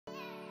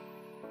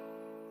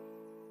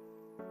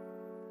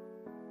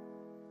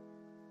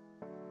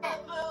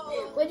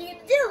What are you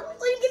gonna do?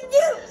 What are you gonna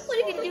do? What are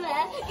you gonna do,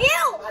 man?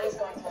 Ew! What are you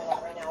gonna do,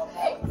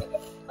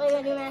 man? What are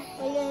you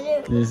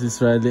gonna do? This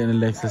is Radley and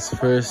Alexa's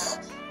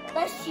first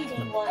That's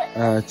cheating.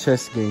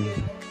 chess game.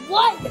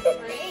 1, 2.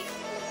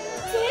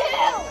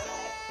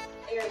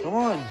 Come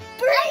on.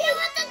 Tell you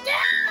what to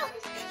do!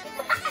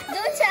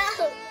 Don't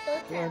tell.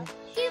 Don't Come on. tell.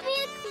 Give me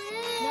a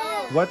clue. No.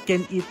 What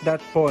can eat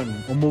that pawn?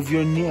 Or move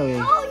your knee away.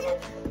 Oh, you.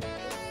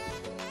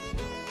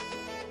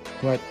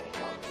 What?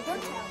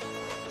 Don't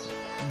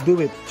tell. Do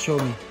it. Show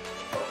me.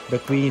 The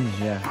queen,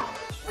 yeah.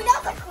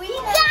 Without the queen.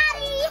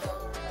 Daddy!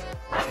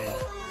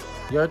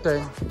 Your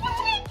turn.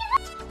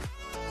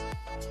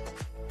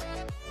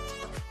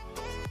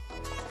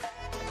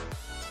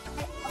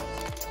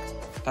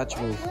 Touch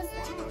move. What was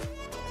that?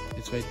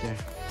 It's right there.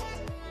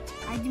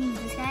 I do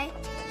this guy?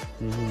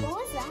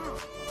 What was that?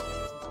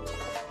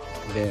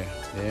 There.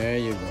 There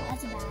you go.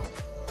 That's bad.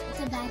 That's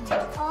a bad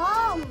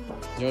one.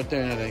 Your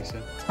turn, Alexa.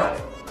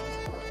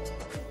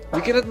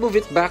 You cannot move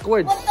it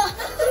backwards. What the?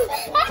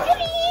 How come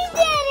he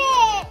did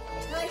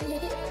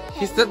it?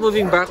 He's not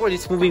moving backward,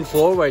 it's moving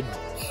forward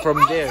from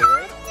there,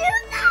 right? Do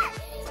that.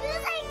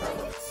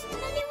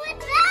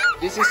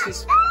 This is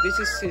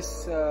his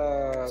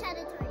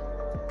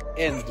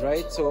end,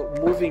 right? So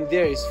moving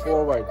there is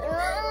forward.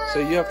 So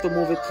you have to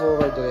move it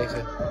forward,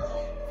 Alexa.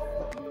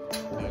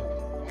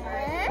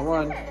 Come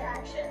on.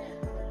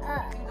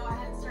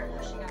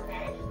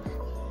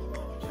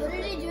 What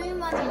are they doing,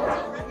 Mommy?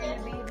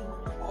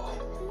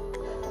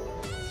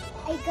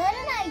 I got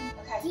an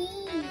ID.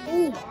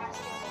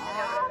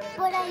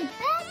 But I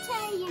bet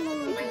you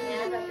know.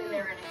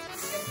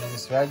 This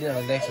is Radley and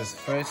Alexa's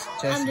first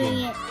chess I'm doing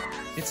game. it.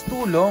 It's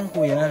too long,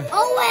 Kuya.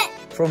 Oh, wait.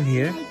 From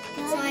here?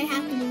 So I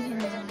have to move him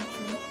now,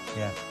 actually.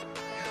 Yeah.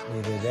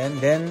 Either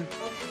then.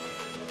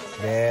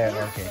 There,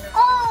 okay.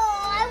 Oh,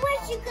 I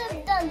wish you could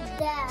have done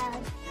that.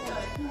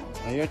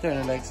 Now your turn,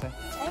 Alexa.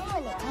 I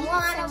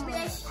wanna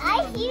wish.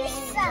 I hear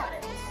some.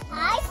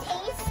 I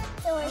taste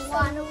or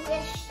wanna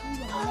wish.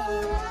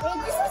 Wait,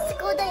 this is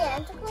go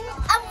identical?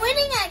 I'm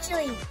winning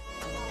actually.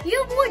 You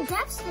have more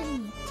depths than me.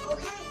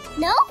 Okay.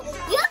 No?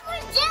 You have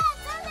more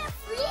depths. I'm not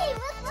free.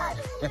 What's that?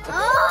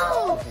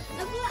 Oh!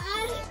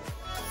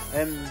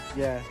 And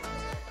yeah.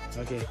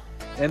 Okay.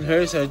 And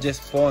hers are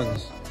just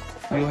pawns.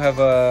 You have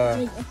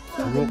a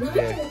rook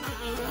there.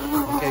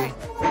 Okay.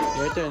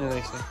 Your turn,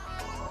 Alexa.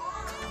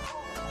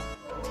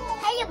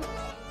 Hey,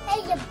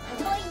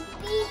 boy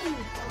B.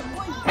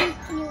 Boy B,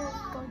 can you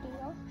go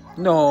deal?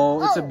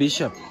 No, it's a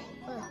bishop.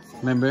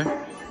 Remember?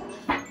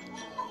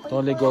 It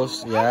only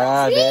goes.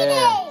 Yeah,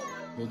 there.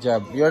 Good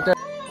job. Your turn.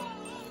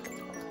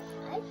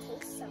 I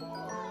taste something.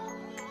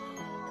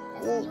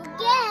 That's what you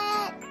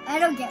get. I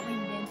don't get what you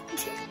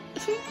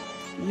did.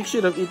 You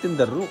should have eaten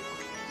the rook.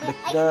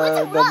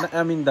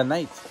 I mean the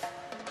knight.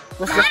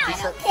 What's I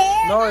don't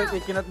care. No, you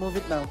cannot move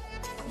it now.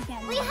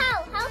 Wait,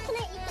 how? How can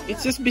I eat the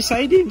It's just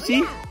beside him,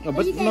 see? Oh,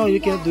 but no, you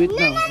cannot do it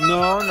now.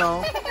 No.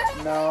 It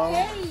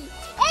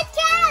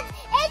counts!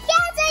 It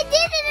counts! I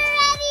did it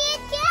already!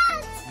 It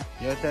counts!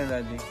 Your turn,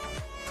 Radley.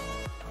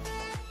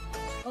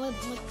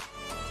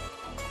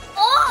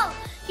 Oh!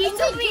 He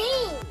took me!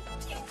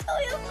 He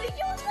told you we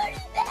was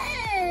already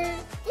there!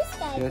 This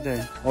guy. Your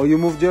turn. Oh, you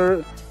moved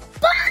your...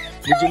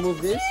 Did you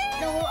move this?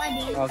 No, I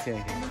didn't. Okay.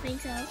 I don't think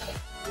so.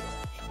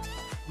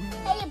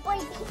 Hey, your boy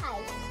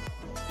beehive.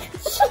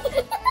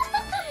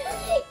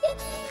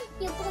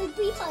 Your boy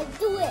beehive,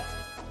 do it.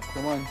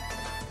 Come on.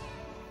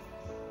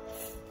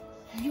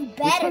 You Which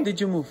better. one did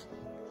you move?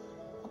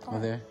 Oh,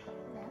 there.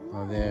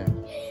 Oh, there.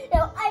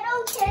 No, I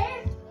don't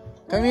care.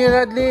 Come here,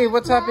 Radley.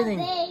 What's happening?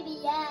 Baby,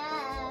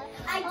 yeah.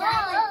 I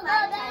don't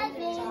know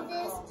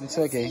this. It's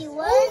okay. 1,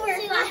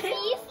 2, 3,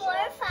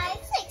 4,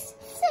 5, 6.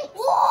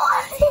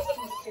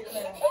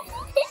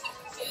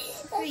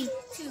 3,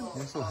 2.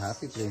 You're so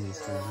happy playing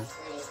this game, huh?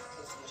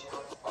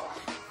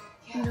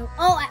 No.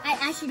 Oh, I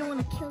actually don't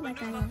want to kill that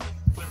guy.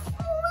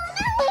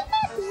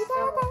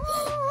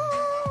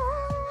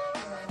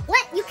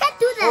 What? You can't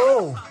do that.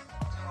 Oh!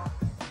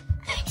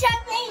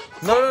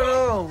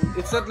 No.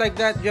 It's not like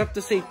that. You have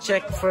to say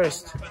check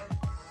first.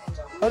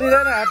 How did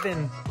that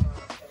happen?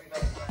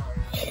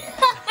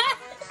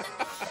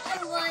 I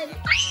won.